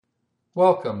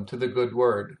Welcome to the Good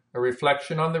Word, a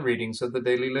reflection on the readings of the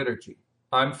daily liturgy.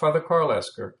 I'm Father Carl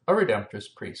Esker, a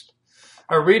Redemptorist priest.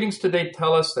 Our readings today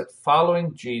tell us that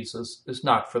following Jesus is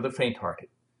not for the faint-hearted.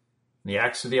 In the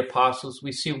Acts of the Apostles,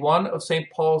 we see one of St.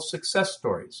 Paul's success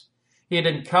stories. He had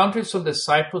encountered some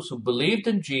disciples who believed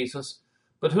in Jesus,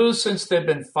 but who, since they'd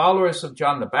been followers of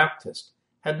John the Baptist,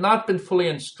 had not been fully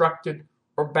instructed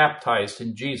or baptized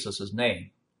in Jesus'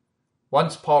 name.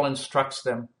 Once Paul instructs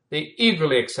them, they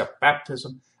eagerly accept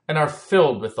baptism and are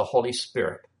filled with the Holy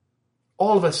Spirit.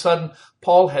 All of a sudden,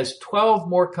 Paul has 12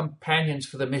 more companions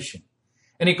for the mission,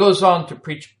 and he goes on to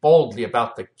preach boldly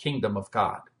about the kingdom of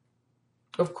God.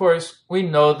 Of course, we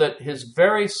know that his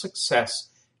very success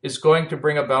is going to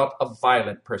bring about a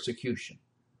violent persecution.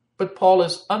 But Paul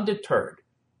is undeterred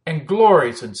and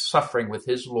glories in suffering with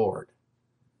his Lord.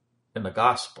 In the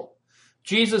Gospel,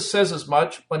 Jesus says as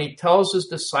much when he tells his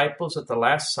disciples at the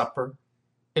Last Supper,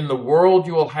 "In the world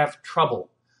you will have trouble,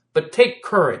 but take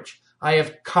courage, I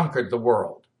have conquered the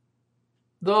world."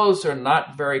 Those are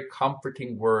not very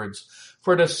comforting words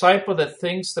for a disciple that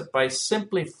thinks that by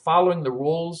simply following the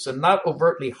rules and not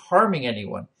overtly harming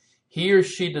anyone, he or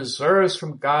she deserves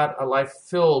from God a life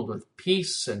filled with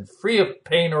peace and free of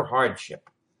pain or hardship.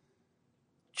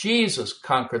 Jesus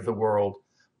conquered the world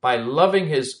by loving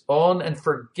his own and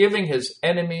forgiving his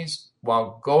enemies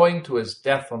while going to his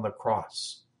death on the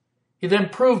cross. He then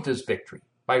proved his victory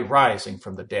by rising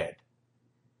from the dead.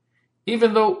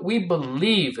 Even though we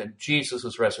believe in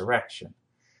Jesus' resurrection,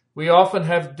 we often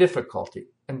have difficulty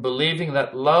in believing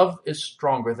that love is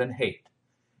stronger than hate,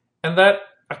 and that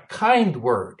a kind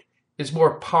word is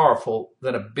more powerful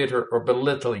than a bitter or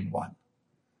belittling one.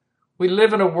 We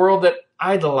live in a world that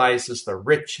idolizes the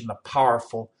rich and the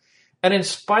powerful, and in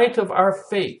spite of our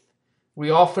faith, we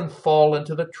often fall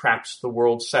into the traps the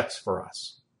world sets for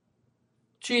us.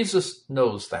 Jesus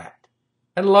knows that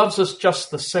and loves us just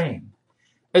the same.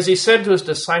 As he said to his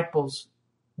disciples,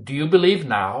 "Do you believe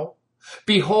now?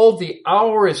 Behold, the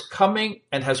hour is coming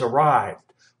and has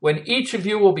arrived, when each of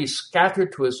you will be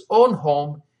scattered to his own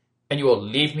home, and you will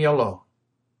leave me alone.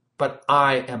 But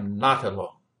I am not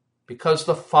alone, because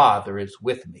the Father is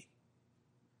with me."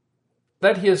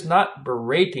 That he is not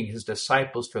berating his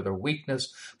disciples for their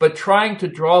weakness, but trying to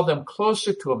draw them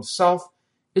closer to himself,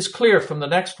 is clear from the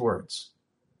next words.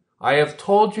 "I have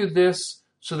told you this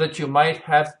so that you might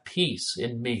have peace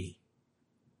in me,"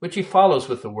 which he follows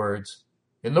with the words,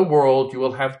 "In the world you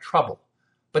will have trouble,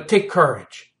 but take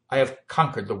courage, I have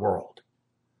conquered the world."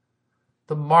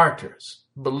 The martyrs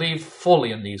believed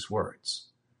fully in these words.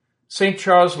 St.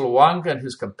 Charles Lwanga and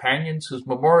his companions, whose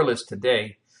memorial is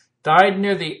today, died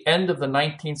near the end of the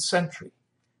 19th century.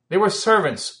 They were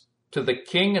servants to the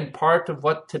king and part of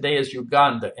what today is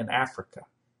Uganda in Africa,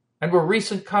 and were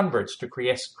recent converts to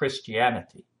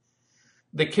Christianity.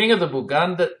 The king of the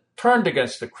Buganda turned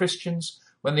against the Christians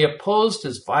when they opposed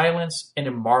his violence and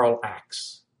immoral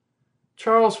acts.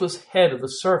 Charles was head of the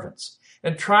servants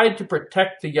and tried to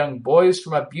protect the young boys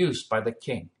from abuse by the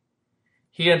king.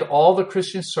 He and all the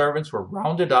Christian servants were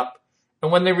rounded up,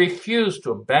 and when they refused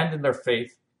to abandon their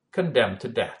faith, condemned to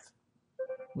death.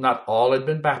 Not all had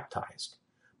been baptized,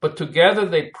 but together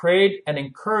they prayed and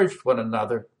encouraged one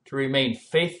another to remain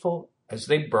faithful as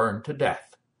they burned to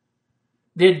death.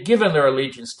 They had given their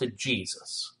allegiance to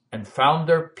Jesus and found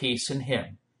their peace in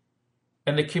him,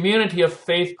 and the community of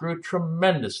faith grew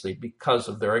tremendously because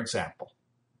of their example.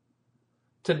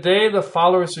 Today, the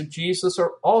followers of Jesus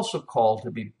are also called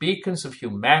to be beacons of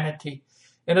humanity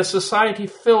in a society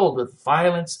filled with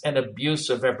violence and abuse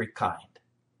of every kind.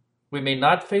 We may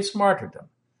not face martyrdom,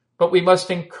 but we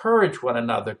must encourage one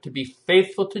another to be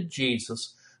faithful to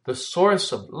Jesus, the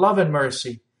source of love and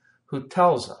mercy, who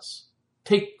tells us,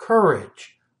 "Take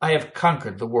courage, I have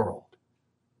conquered the world."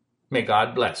 May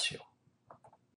God bless you.